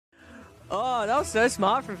Oh, that was so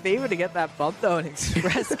smart from Fever to get that bump though and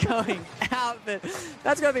Express going out. But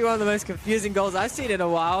that's going to be one of the most confusing goals I've seen in a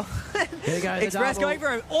while. Express going for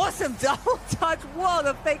an awesome double touch. Whoa,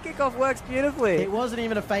 the fake kickoff works beautifully. It wasn't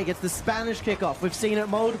even a fake. It's the Spanish kickoff. We've seen it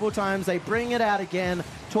multiple times. They bring it out again.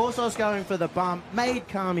 Torsos going for the bump. Made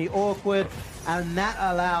Kami awkward. And that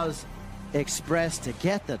allows Express to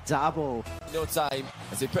get the double. No time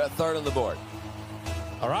as they put a third on the board.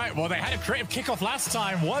 All right, well, they had a creative kickoff last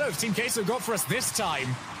time. What have Team Queso got for us this time?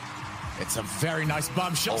 It's a very nice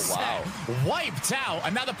bump shot set. Wiped out,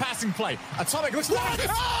 and now the passing play. Atomic looks like...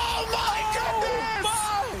 Oh, my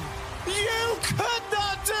goodness! You could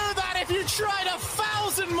not do that if you tried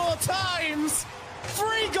 1,000 more times!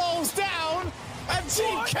 3 goals down, and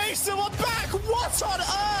Team Queso are back! What on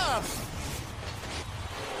earth?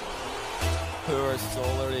 Poor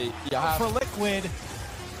Solary. For Liquid.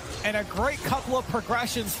 And a great couple of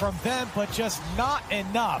progressions from them, but just not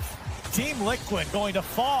enough. Team Liquid going to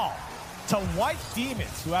fall to White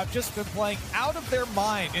Demons, who have just been playing out of their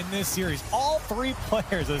mind in this series. All 3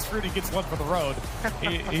 players, as Fruity gets one for the road,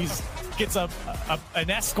 he gets an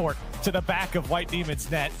escort to the back of White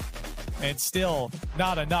Demons' net. And still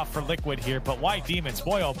not enough for Liquid here, but White Demons,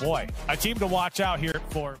 boy oh boy, a team to watch out here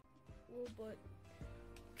for. But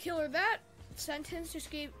Killer, that sentence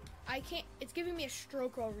just gave... it's giving me a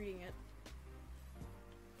stroke while reading it.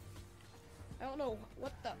 I don't know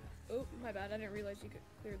what the... Oh, my bad. I didn't realize you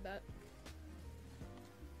cleared that.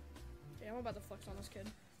 Damn, I'm about to flex on this kid.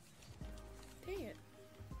 Dang it.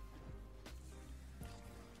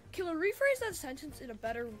 Killer, rephrase that sentence in a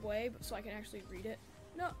better way so I can actually read it.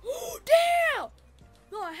 No. Damn!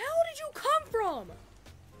 The hell did you come from?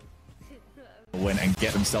 Win and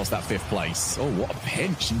get themselves that 5th place. Oh, what a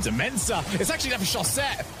pinch. And Demensa, it's actually never shot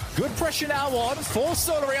set. Good pressure now on for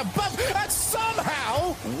Solary above, and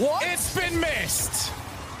somehow, it's been missed.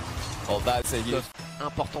 Oh, that's a huge...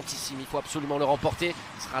 Importantissime, il faut absolument le remporter.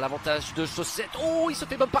 Ce sera l'avantage de Chaussette. Oh, il se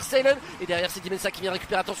fait bump par Silent. Et derrière, c'est Dimensa qui vient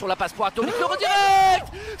récupérer. Attention, la passe pour Atomic. Le redirect.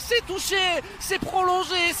 C'est touché, c'est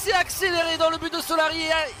prolongé, c'est accéléré dans le but de Solary.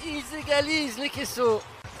 Ils égalisent les Queso.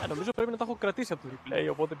 Νομίζω πρέπει να τα έχω κρατήσει από το replay,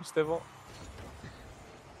 οπότε πιστεύω.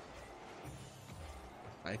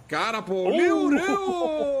 Aekara, πολύ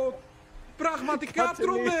ωραίο! Πραγματικά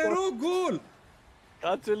τρομερό γκολ!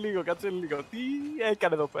 Κάτσε λίγο. Τι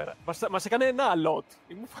έκανε εδώ πέρα? Μας έκανε ένα allot.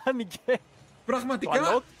 Μου φάνηκε. Πραγματικά. Το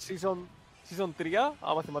allot season 3,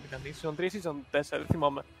 άμα θυμάται κανείς. Season 3, season 4, δεν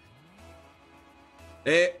θυμάμαι.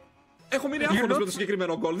 Έχω μείνει άφωνος με το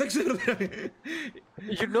συγκεκριμένο γκολ. Δεν ξέρω.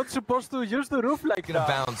 You're not supposed to use the roof like that.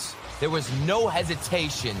 The bounce. There was no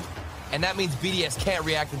hesitation. And that means BDS can't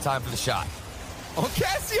react in time for the shot. Oh,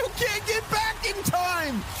 Casio can't get back in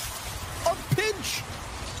time! A pinch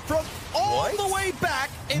from all the way back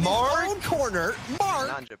in his own corner. Mark!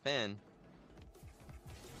 Not in Japan.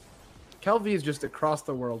 keiphi is just across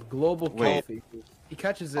the world. Global keiphi. He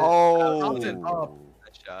catches it. Oh!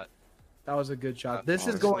 That shot. That was a good shot. This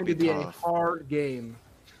is going to be a hard game.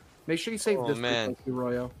 Make sure you save this for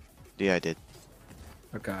Royo. Yeah, I did.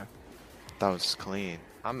 Okay. That was clean.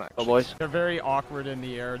 I'm not. Oh, boys. They're very awkward in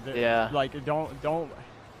the air. Yeah. Like, don't,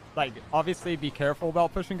 like, obviously be careful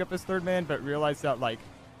about pushing up his 3rd man, but realize that, like,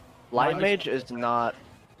 Line Mage is not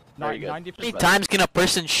very good. 90%. How many times can a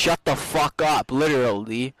person shut the fuck up?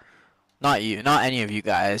 Literally. Not you. Not any of you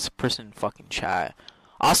guys. Person fucking chat.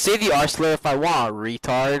 I'll say the R slur if I want.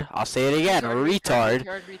 Retard. I'll say it again. Retard.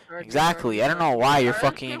 Exactly. I don't know why you're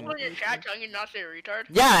fucking... People in your chat telling you not to say retard?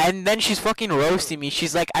 Yeah, and then she's fucking roasting me.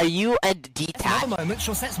 She's like, are you a detach? Another moment,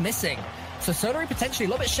 Chaussette's missing. So Solary potentially a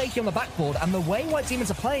little bit shaky on the backboard, and the way White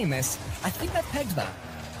Demons are playing this, I think they've pegged that.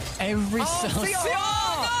 Every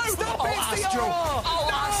Stop it, Astral! Oh,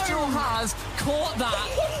 no! Astral has caught that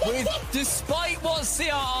with, despite what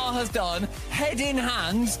CRR has done, head in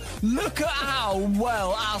hands. Look at how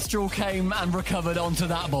well Astral came and recovered onto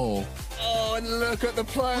that ball. Oh, and look at the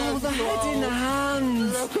players. Oh, the head in the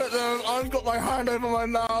hands. Look at them. I've got my hand over my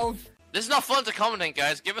mouth. This is not fun to commentate,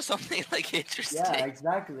 guys. Give us something like interesting. Yeah,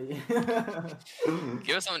 exactly.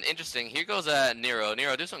 Give us something interesting. Here goes Nero.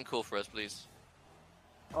 Nero, do something cool for us, please.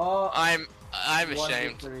 Oh, I'm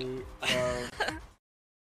ashamed.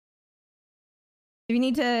 You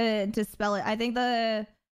need to spell it. I think the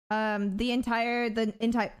entire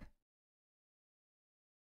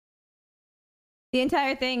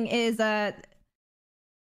thing is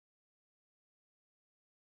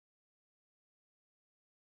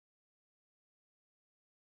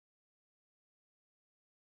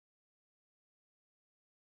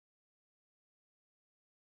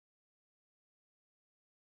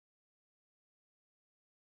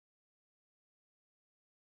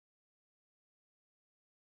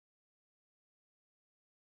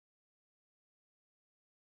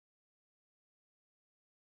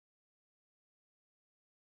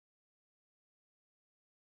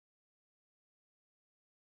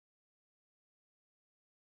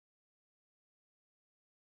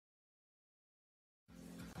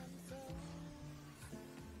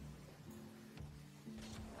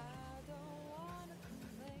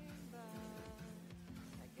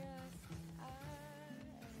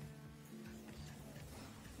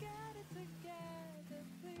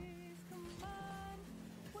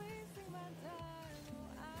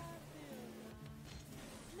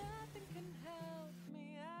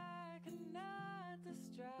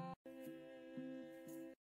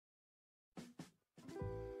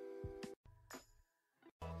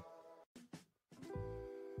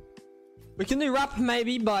We can do rap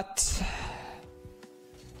maybe, but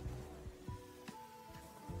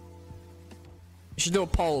we should do a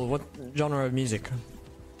poll. What genre of music?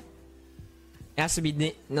 It has to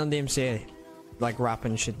be non-DMCA, like rap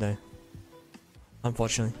and shit though.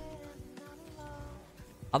 Unfortunately.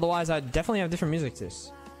 Otherwise, I definitely have different music to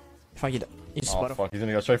this. If I could use Spotify. Oh fuck, he's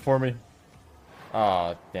gonna go straight for me.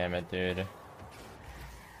 Oh damn it, dude.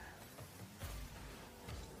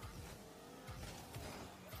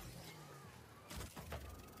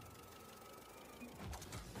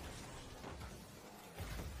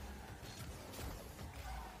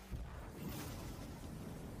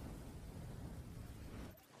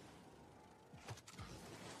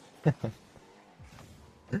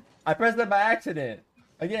 I pressed that by accident.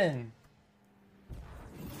 Again.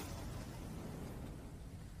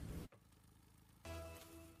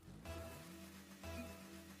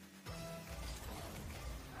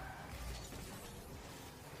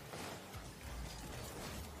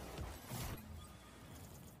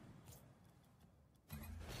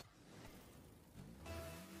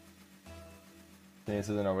 This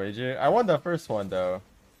isn't a wager. I won the first one though.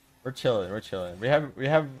 We're chilling. We're chilling. We have.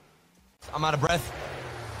 I'm out of breath.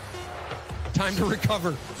 Time to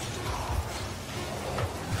recover.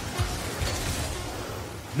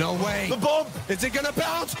 No way. The bump. Is it gonna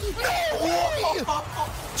bounce? No way.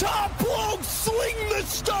 Top bloke, sling the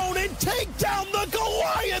stone and take down the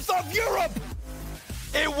Goliath of Europe.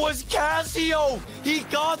 It was Casio. He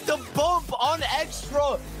got the bump on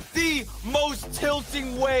extra. The most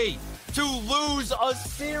tilting way to lose a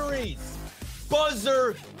series.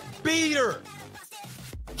 Buzzer beater.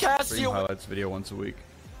 Casio. Stream highlights video once a week.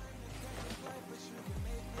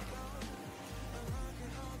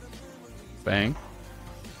 Bang.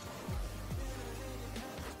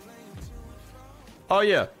 Oh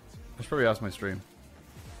yeah, I should probably ask my stream.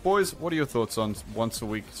 Boys, what are your thoughts on once a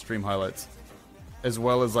week stream highlights? As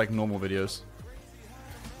well as like normal videos.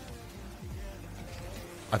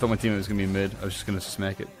 I thought my team was gonna be mid, I was just gonna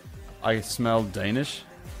smack it. I smell Danish.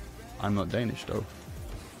 I'm not Danish though.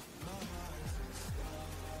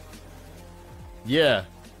 Yeah.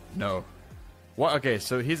 No. What? Okay,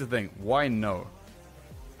 so here's the thing. Why no?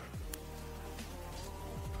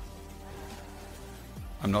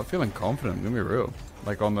 I'm not feeling confident, I'm gonna be real.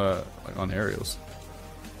 Like on aerials.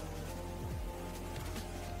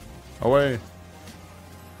 Away.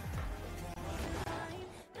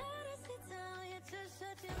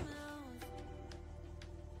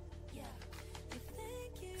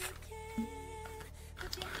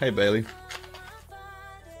 Hey Bailey.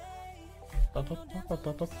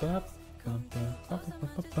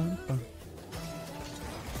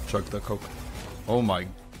 Chug the coke. Oh my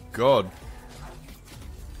god.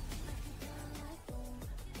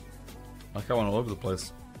 Like I went all over the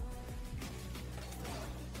place.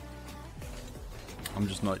 I'm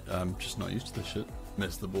just not used to this shit.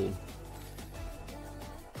 Missed the ball.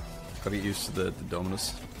 Gotta get used to the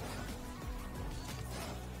Dominus.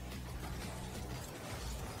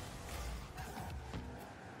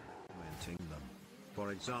 Them.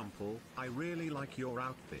 For example, I really like your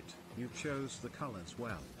outfit. You chose the colors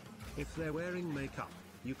well. If they're wearing makeup,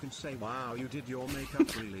 you can say, wow, you did your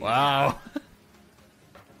makeup really wow.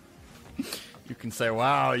 You can say,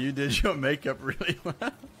 wow, you did your makeup really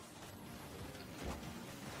well.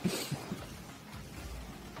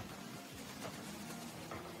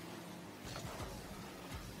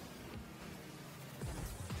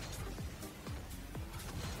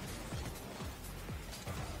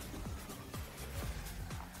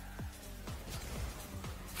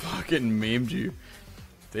 Fucking memed you.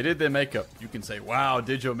 They did their makeup. You can say, wow,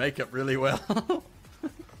 did your makeup really well.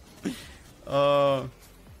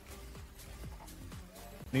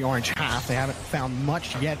 The orange half, they haven't found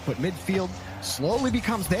much yet, but midfield slowly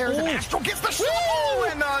becomes theirs. And Astral gets the show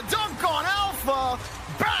and a dunk on Alpha.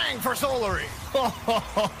 Bang for Solary.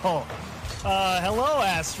 Hello,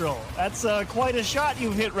 Astral. That's quite a shot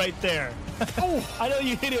you hit right there. I know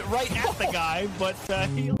you hit it right at the guy, but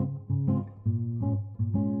he